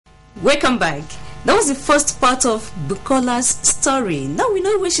Welcome back. That was the first part of Bukola's story. Now we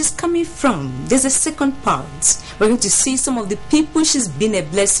know where she's coming from. There's a second part. We're going to see some of the people she's been a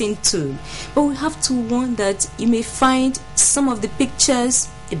blessing to. But we have to warn that you may find some of the pictures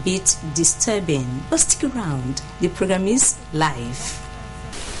a bit disturbing. But stick around. The program is live.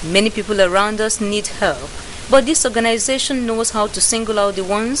 Many people around us need help, but this organization knows how to single out the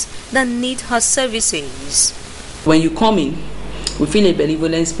ones that need her services. When you come in, we fill a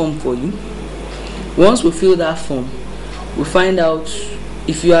benevolence form for you. Once we fill that form, we find out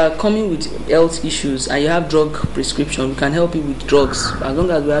if you are coming with health issues and you have drug prescription, we can help you with drugs as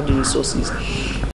long as we have the resources.